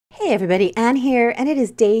Hey everybody, Anne here, and it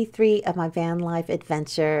is day 3 of my van life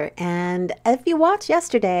adventure. And if you watched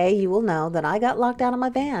yesterday, you will know that I got locked out of my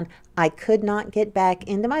van. I could not get back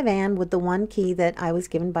into my van with the one key that I was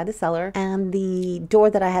given by the seller, and the door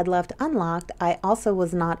that I had left unlocked, I also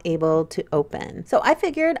was not able to open. So I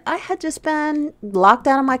figured I had just been locked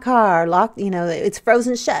out of my car, locked, it's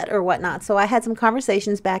frozen shut or whatnot. So I had some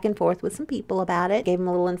conversations back and forth with some people about it, gave them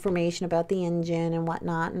a little information about the engine and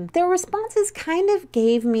whatnot, and their responses kind of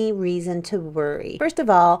gave me reason to worry. First of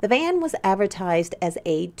all, the van was advertised as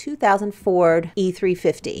a 2000 Ford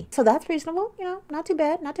E350. So that's reasonable, not too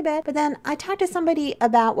bad, not too bad. But then I talked to somebody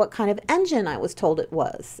about what kind of engine I was told it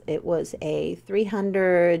was. It was a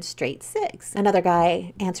 300 straight 6. Another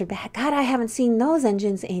guy answered back, God, I haven't seen those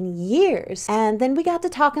engines in years. And then we got to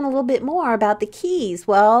talking a little bit more about the keys.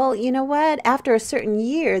 Well, you know what? After a certain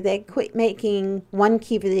year, they quit making one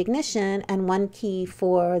key for the ignition and one key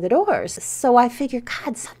for the doors. So I figured,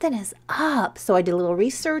 God, something is up. So I did a little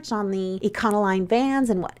research on the Econoline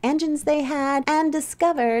vans and what engines they had, and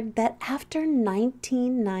discovered that after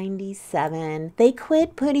 1997, they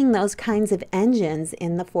quit putting those kinds of engines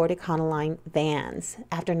in the Ford Econoline vans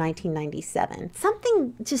after 1997.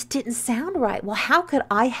 Something just didn't sound right. Well, how could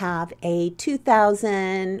I have a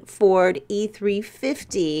 2000 Ford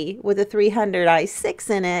E350 with a 300 i6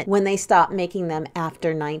 in it when they stopped making them after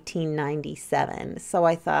 1997? So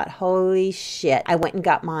I thought, holy shit. I went and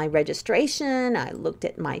got my registration. I looked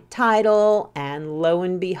at my title, and lo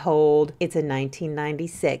and behold, it's a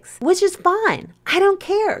 1996, which is fine. I don't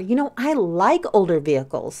care. I like older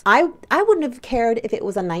vehicles. I wouldn't have cared if it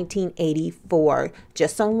was a 1984,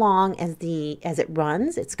 just so long as it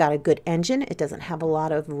runs, it's got a good engine, it doesn't have a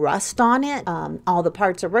lot of rust on it, all the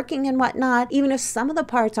parts are working and whatnot. Even if some of the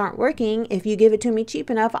parts aren't working, if you give it to me cheap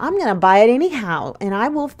enough, I'm gonna buy it anyhow, and I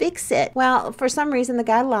will fix it. Well, for some reason, the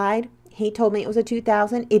guy lied. He told me it was a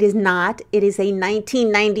 2000. It is not. It is a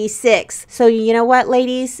 1996. So you know what,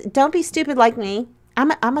 ladies? Don't be stupid like me.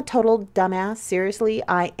 I'm a total dumbass. Seriously,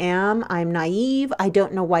 I am. I'm naive. I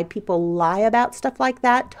don't know why people lie about stuff like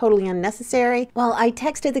that. Totally unnecessary. Well, I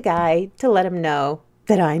texted the guy to let him know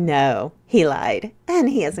that I know he lied, and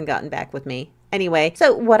he hasn't gotten back with me. Anyway,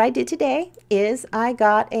 so what I did today is I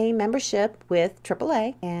got a membership with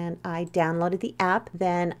AAA, and I downloaded the app.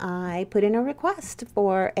 Then I put in a request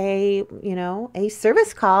for a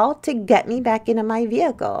service call to get me back into my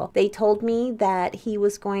vehicle. They told me that he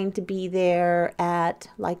was going to be there at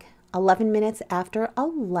 11 minutes after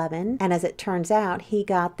 11, and as it turns out, he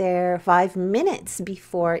got there 5 minutes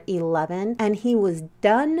before 11, and he was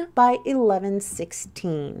done by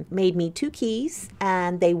 11:16. Made me 2 keys,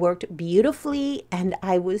 and they worked beautifully, and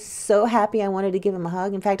I was so happy. I wanted to give him a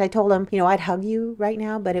hug. In fact, I told him, I'd hug you right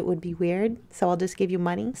now, but it would be weird, so I'll just give you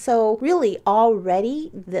money. So really,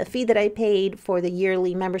 already, the fee that I paid for the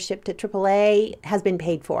yearly membership to AAA has been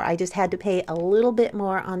paid for. I just had to pay a little bit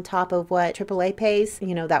more on top of what AAA pays.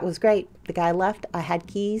 That was great. The guy left, I had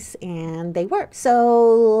keys, and they worked.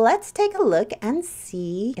 So let's take a look and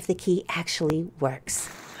see if the key actually works.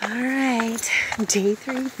 All right, day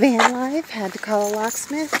 3 van life. Had to call a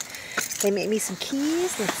locksmith. They made me some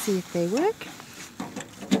keys. Let's see if they work.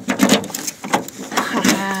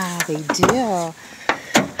 Ah, they do. All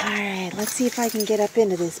right, let's see if I can get up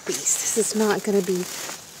into this beast. This is not going to be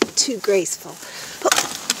too graceful. Oh.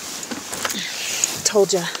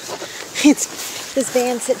 Told ya. This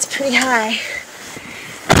van sits pretty high.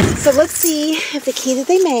 So let's see if the key that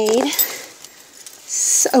they made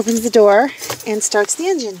opens the door and starts the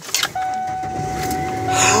engine.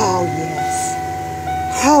 Oh, yes.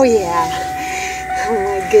 Oh, yeah. Oh,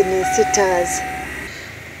 my goodness, it does.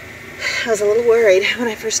 I was a little worried when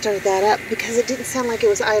I first started that up because it didn't sound like it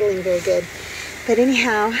was idling very good. But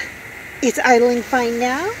anyhow, it's idling fine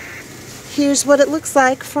now. Here's what it looks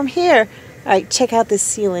like from here. All right, check out this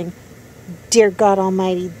ceiling. Dear God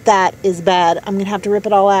Almighty, that is bad. I'm going to have to rip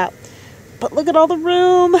it all out. But look at all the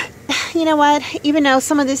room. You know what? Even though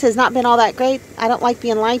some of this has not been all that great, I don't like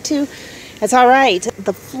being lied to. It's all right.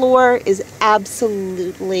 The floor is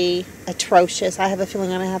absolutely atrocious. I have a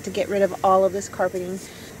feeling I'm going to have to get rid of all of this carpeting.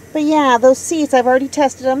 But yeah, those seats, I've already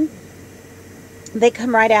tested them. They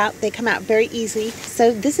come right out. They come out very easy.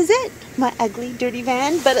 So this is it. My ugly, dirty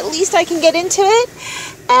van. But at least I can get into it.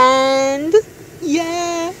 And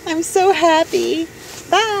yeah, I'm so happy.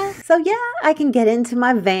 Bye. So yeah, I can get into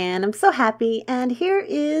my van. I'm so happy. And here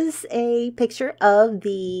is a picture of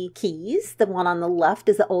the keys. The one on the left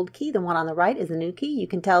is the old key. The one on the right is the new key. You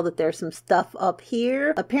can tell that there's some stuff up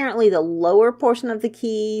here. Apparently the lower portion of the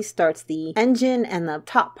key starts the engine and the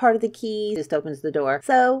top part of the key just opens the door.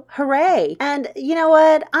 So hooray. And you know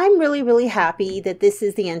what? I'm really happy that this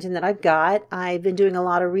is the engine that I've got. I've been doing a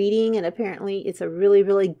lot of reading and apparently it's a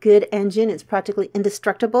really good engine. It's practically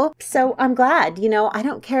indestructible. So I'm glad, you know, I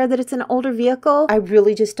don't care that it's an older vehicle. I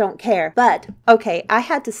really just don't care. But okay, I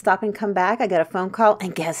had to stop and come back. I got a phone call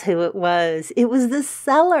and guess who it was? It was the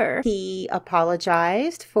seller. He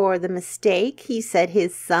apologized for the mistake. He said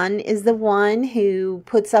his son is the one who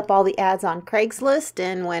puts up all the ads on Craigslist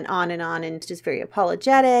and went on and just very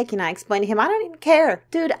apologetic. And I explained to him, I don't even care.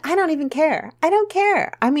 Dude, I don't even care. I don't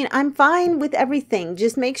care. I mean, I'm fine with everything.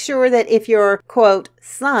 Just make sure that if your quote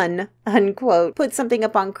son unquote put something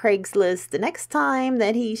up on Craigslist the next time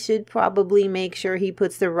that he should probably make sure he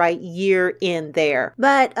puts the right year in there.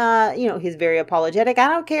 But you know, he's very apologetic. I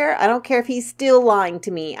don't care. I don't care if he's still lying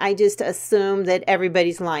to me. I just assume that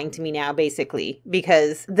everybody's lying to me now, basically,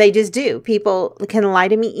 because they just do. People can lie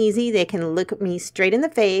to me easy. They can look me straight in the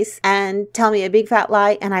face and tell me a big fat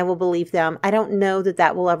lie and I will believe them. I don't know that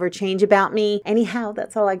that will ever change about me. Anyhow,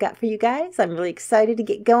 that's all I got for you guys. I'm really excited to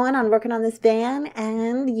get going on working on this van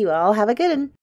and you all have a good one.